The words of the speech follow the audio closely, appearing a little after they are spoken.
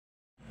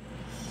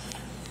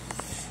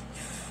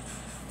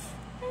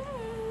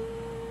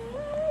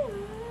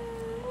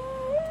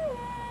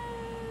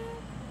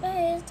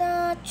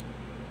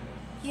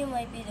You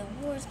might be the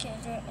worst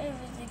character ever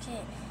the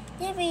kid.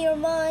 Give me your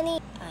money.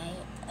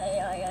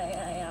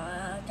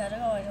 Gotta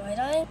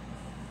go.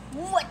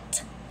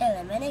 What?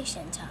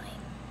 Elimination time.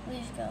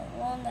 We've got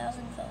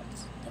 1,000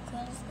 votes. The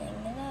coolest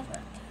thing than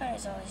ever. Card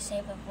is only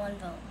safe with 1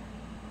 vote.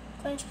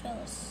 Crunch Pill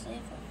is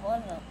safe with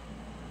 1 vote.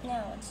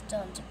 Now it's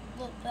done to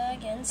look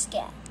back and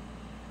scat.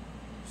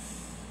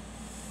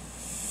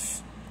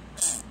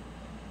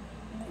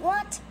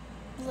 What?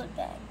 Blood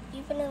bag.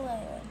 You've been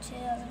allowed with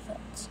 2,000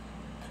 votes.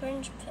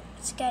 Cringe Pill.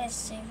 Scat is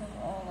safe with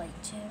only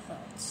 2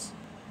 votes.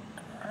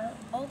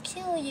 I'll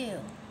kill you.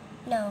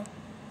 No.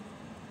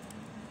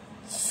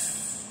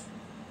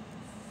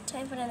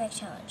 Time for the next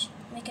challenge.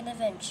 Make an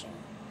invention.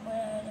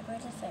 Where the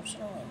greatest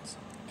invention wins.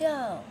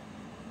 Go!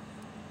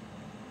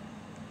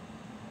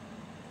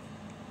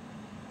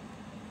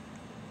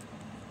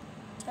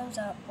 Time's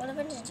up. What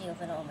invention do you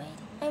have all made?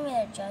 I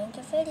made a giant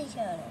confetti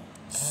cannon.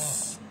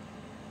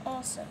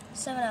 Awesome.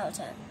 7 out of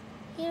 10.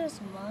 Here's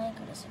my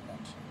greatest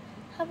invention.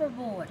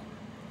 Hoverboard.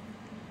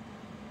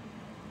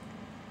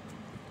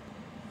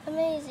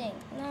 Amazing.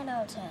 9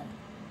 out of 10.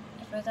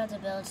 I forgot to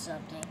build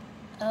something.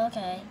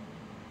 Okay.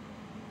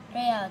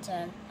 3 out of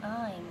 10.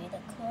 I made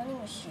a cloning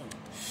machine.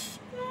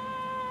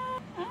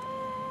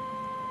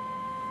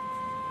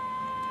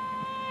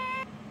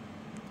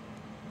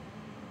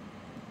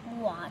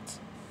 What?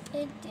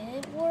 It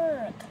didn't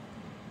work.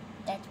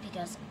 That's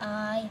because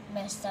I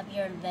messed up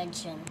your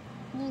invention.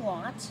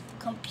 What?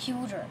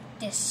 Computer.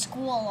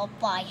 Disqualified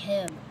by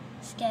him.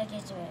 Scat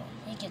gets away.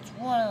 He gets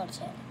 1 out of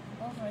 10.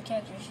 Both of the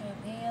characters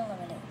should be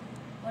eliminated.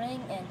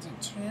 Voting ends in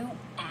 2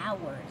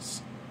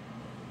 hours.